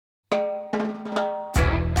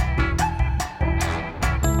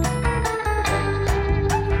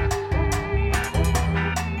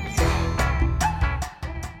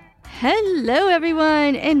Hello,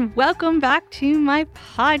 everyone, and welcome back to my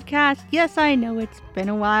podcast. Yes, I know it's been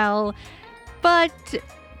a while, but,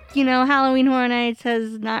 Halloween Horror Nights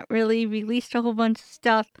has not really released a whole bunch of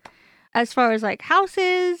stuff as far as,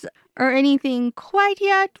 houses or anything quite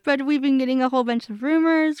yet, but we've been getting a whole bunch of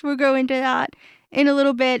rumors. We'll go into that in a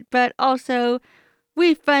little bit, but also,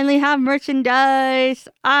 we finally have merchandise.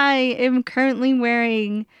 I am currently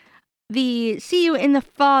wearing the See You in the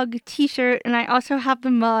Fog t-shirt, and I also have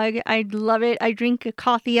the mug. I love it. I drink a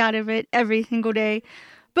coffee out of it every single day.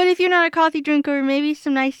 But if you're not a coffee drinker, maybe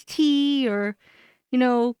some nice tea or,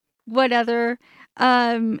 whatever.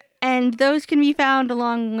 And those can be found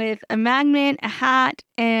along with a magnet, a hat,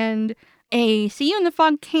 and a See You in the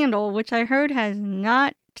Fog candle, which I heard has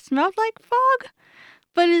not smelled like fog,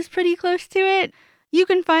 but is pretty close to it. You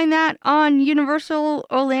can find that on Universal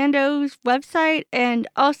Orlando's website and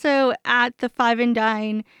also at the Five and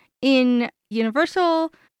Dine in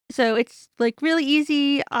Universal. So it's really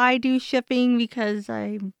easy. I do shipping because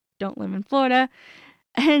I don't live in Florida.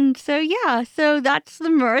 And so that's the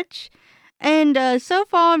merch. And so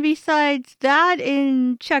far, besides that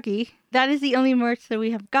and Chucky, that is the only merch that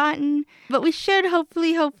we have gotten. But we should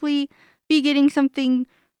hopefully be getting something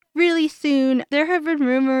really soon. There have been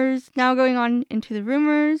rumors now going on into the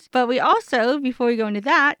rumors, but we also, before we go into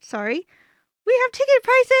that, we have ticket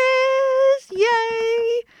prices!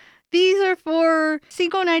 Yay! These are for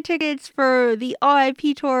single night tickets for the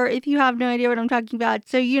RIP tour, if you have no idea what I'm talking about.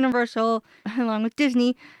 So Universal, along with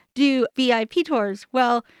Disney, do VIP tours.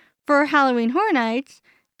 Well, for Halloween Horror Nights,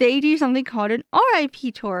 they do something called an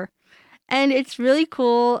RIP tour. And it's really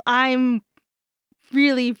cool. I'm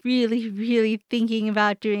really thinking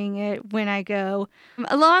about doing it when I go,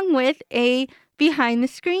 along with a Behind the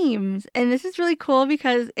Screams. And this is really cool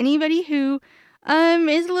because anybody who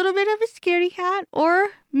is a little bit of a scaredy cat, or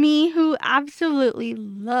me who absolutely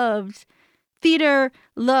loves theater,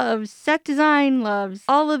 loves set design, loves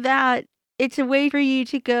all of that, it's a way for you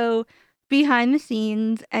to go behind the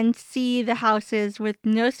scenes and see the houses with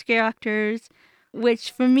no scare actors,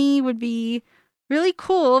 which for me would be really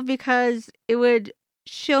cool because it would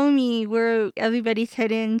show me where everybody's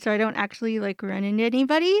hidden so I don't actually run into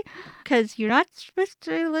anybody, because you're not supposed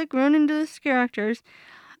to run into the scare actors.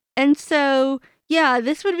 And so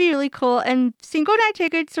this would be really cool. And single night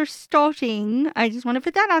tickets are starting, I just want to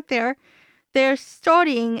put that out there, they're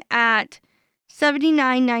starting at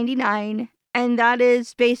 $79.99, and that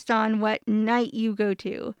is based on what night you go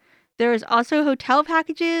to. There's also hotel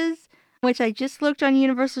packages, which I just looked on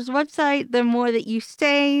Universal's website. The more that you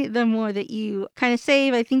stay, the more that you kind of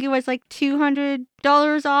save. I think it was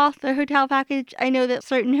 $200 off the hotel package. I know that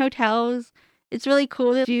certain hotels, it's really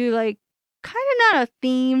cool to do kind of not a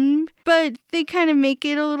theme, but they kind of make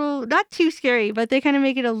it a little, not too scary, but they kind of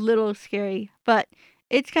make it a little scary. But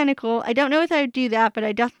it's kind of cool. I don't know if I would do that, but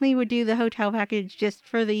I definitely would do the hotel package just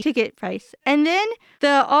for the ticket price. And then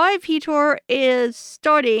the RIP tour is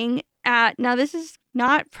starting at, now this is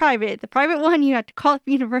not private. The private one, you have to call up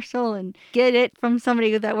Universal and get it from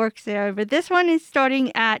somebody that works there. But this one is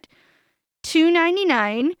starting at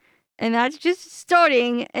 $2.99, and that's just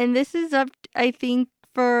starting. And this is up, I think,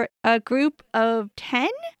 for a group of 10.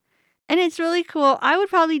 And it's really cool. I would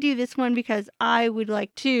probably do this one because I would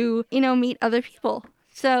like to, meet other people.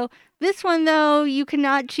 So this one, though, you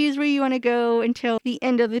cannot choose where you want to go until the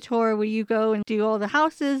end of the tour, where you go and do all the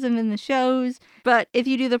houses and then the shows. But if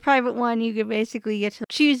you do the private one, you can basically get to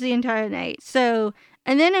choose the entire night. So,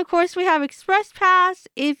 and then, of course, we have Express Pass.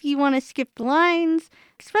 If you want to skip the lines,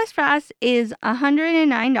 Express Pass is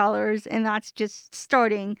 $109, and that's just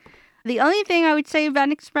starting. The only thing I would say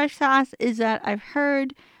about Express Pass is that I've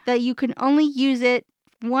heard that you can only use it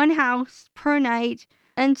one house per night.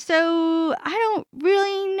 And so I don't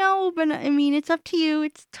really know, but I mean, it's up to you.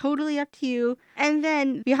 It's totally up to you. And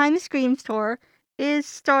then Behind the Screams tour is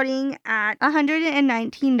starting at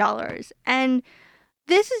 $119. And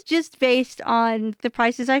this is just based on the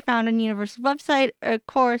prices I found on Universal's website. Of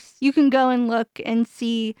course, you can go and look and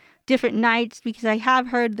see different nights, because I have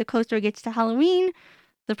heard the closer it gets to Halloween,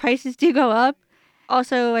 the prices do go up.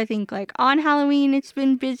 Also, I think on Halloween, it's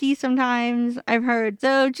been busy sometimes, I've heard.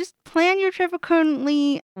 So just plan your trip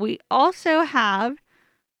accordingly. We also have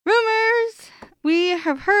rumors. We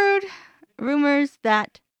have heard rumors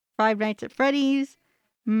that Five Nights at Freddy's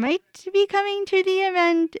might be coming to the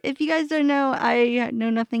event. If you guys don't know, I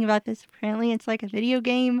know nothing about this. Apparently, it's a video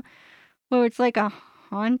game where it's a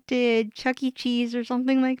haunted Chuck E. Cheese or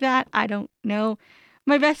something like that. I don't know.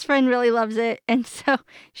 My best friend really loves it, and so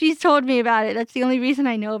she's told me about it. That's the only reason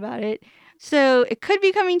I know about it. So it could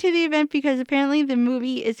be coming to the event because apparently the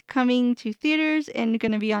movie is coming to theaters and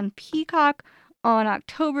going to be on Peacock on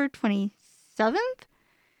October 27th.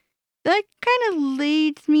 That kind of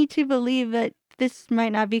leads me to believe that this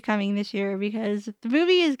might not be coming this year, because if the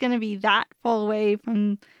movie is going to be that far away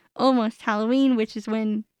from almost Halloween, which is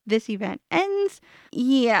when this event ends,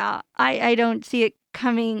 yeah, I don't see it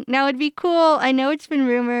coming. Now, it'd be cool. I know it's been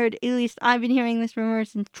rumored, at least I've been hearing this rumor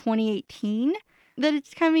since 2018, that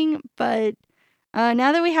it's coming, but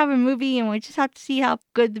now that we have a movie and we just have to see how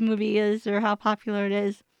good the movie is or how popular it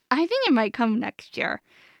is, I think it might come next year.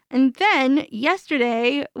 And then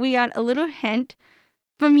yesterday, we got a little hint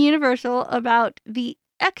from Universal about The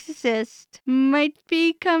Exorcist might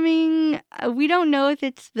be coming. We don't know if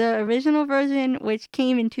it's the original version, which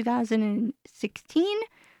came in 2016.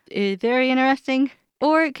 Very interesting.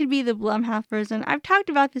 Or it could be the Blumhouse version. I've talked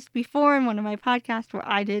about this before in one of my podcasts where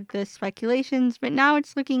I did the speculations, but now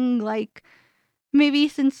it's looking like maybe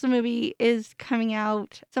since the movie is coming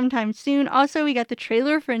out sometime soon. Also, we got the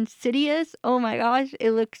trailer for Insidious. Oh my gosh,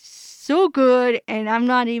 it looks so good, and I'm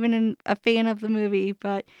not even a fan of the movie,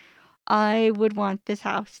 but I would want this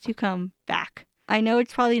house to come back. I know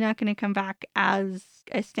it's probably not going to come back as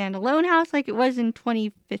a standalone house like it was in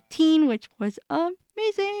 2015, which was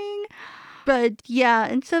amazing. But yeah,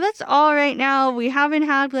 and so that's all right now. We haven't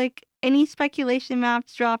had any speculation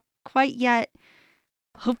maps drop quite yet.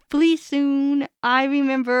 Hopefully soon. I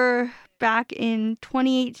remember back in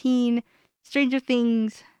 2018, Stranger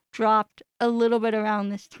Things dropped a little bit around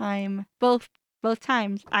this time. Both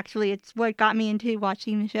times, actually. It's what got me into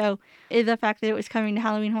watching the show, is the fact that it was coming to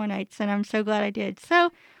Halloween Horror Nights, and I'm so glad I did.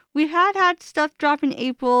 So, we've had stuff drop in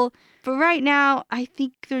April, but right now, I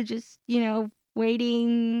think they're just,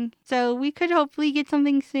 waiting. So, we could hopefully get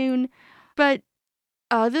something soon. But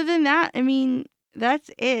other than that, I mean, that's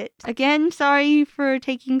it. Again, sorry for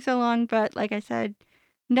taking so long, but like I said,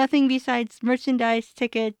 nothing besides merchandise,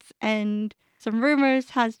 tickets, and some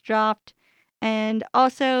rumors has dropped. And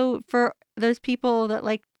also, for those people that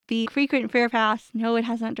like the frequent fair pass, no, it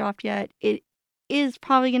hasn't dropped yet. It is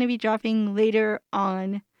probably going to be dropping later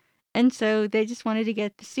on. And so they just wanted to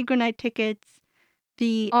get the Secret Night tickets,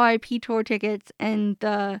 the RIP tour tickets, and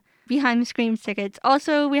the Behind the Screams tickets.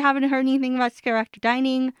 Also, we haven't heard anything about Scare Actor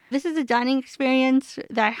Dining. This is a dining experience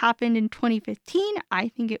that happened in 2015. I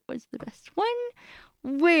think it was the best one,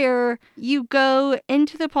 where you go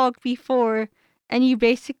into the park before and you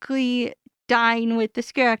basically dine with the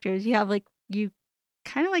scare actors. You have you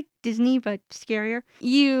kind of like Disney, but scarier.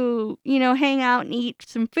 You hang out and eat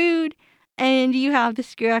some food, and you have the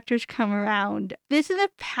scare actors come around. This in the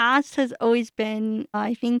past has always been,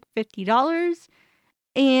 I think, $50.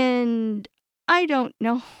 And I don't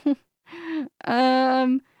know.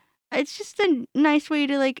 It's just a nice way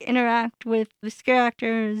to interact with the scare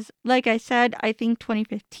actors. Like I said, I think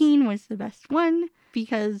 2015 was the best one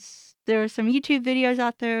because there are some YouTube videos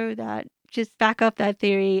out there that just back up that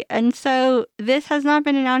theory. And so this has not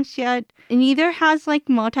been announced yet. Neither has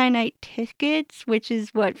multi-night tickets, which is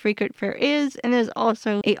what Frequent Fair is. And there's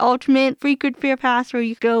also a ultimate Frequent Fair pass where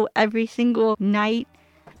you go every single night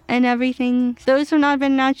and everything. Those have not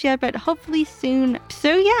been announced yet, but hopefully soon.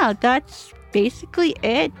 So yeah, that's basically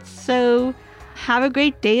it. So have a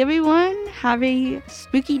great day, everyone. Have a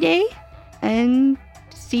spooky day, and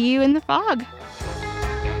see you in the fog.